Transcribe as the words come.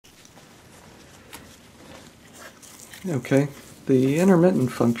Okay, the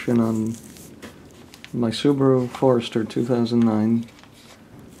intermittent function on my Subaru Forester 2009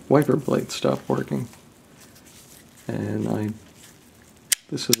 wiper blade stopped working, and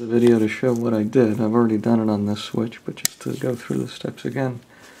this is a video to show what I did. I've already done it on this switch, but just to go through the steps again.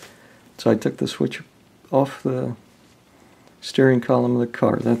 So I took the switch off the steering column of the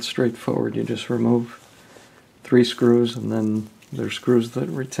car. That's straightforward. You just remove 3 screws, and then there's screws that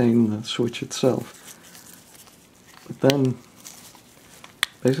retain the switch itself. But then,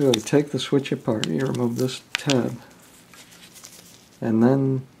 basically take the switch apart, you remove this tab, and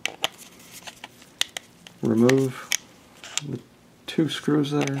then remove the 2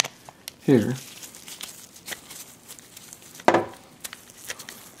 screws that are here.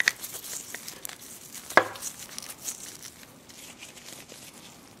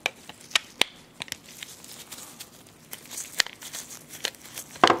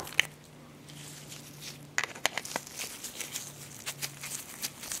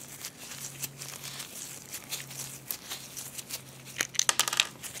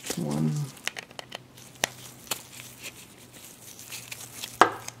 One,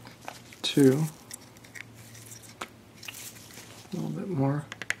 two, a little bit more.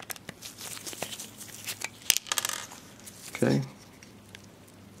 Okay.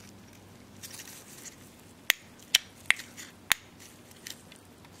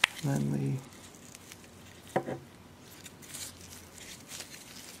 Then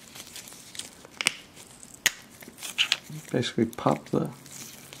basically pop the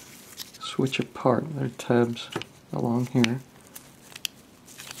switch apart. There are tabs along here.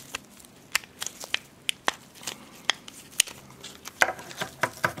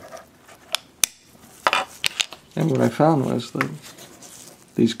 And what I found was that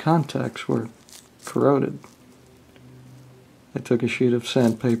these contacts were corroded. I took a sheet of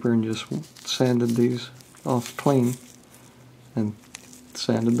sandpaper and just sanded these off clean, and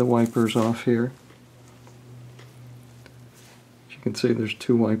sanded the wipers off here. As you can see, there's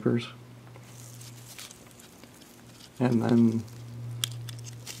 2 wipers. And then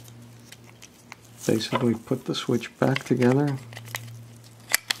basically put the switch back together.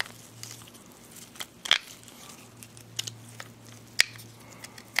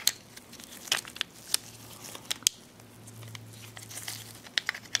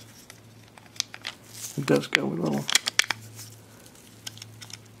 It does go with a little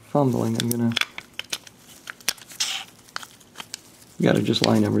fumbling. You gotta just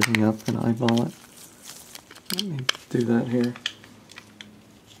line everything up and eyeball it. Let me do that here.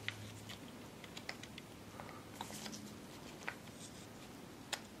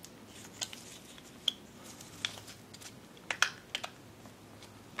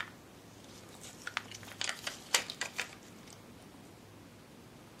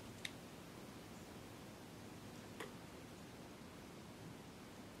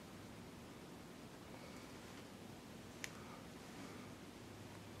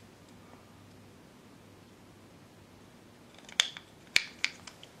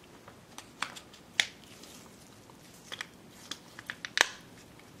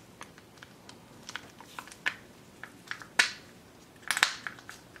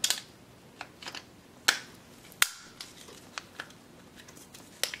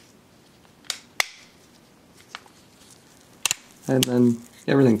 And then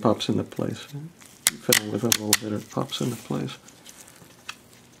everything pops into place. You fiddle with it a little bit, it pops into place.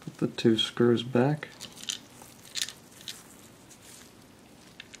 Put the 2 screws back.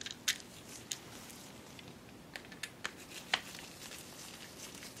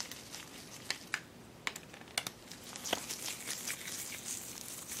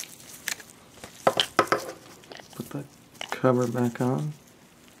 Put that cover back on.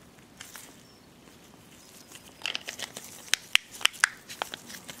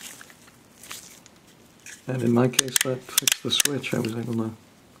 And in my case, that fixed the switch. I was able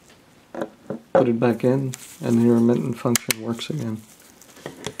to put it back in, and the intermittent function works again.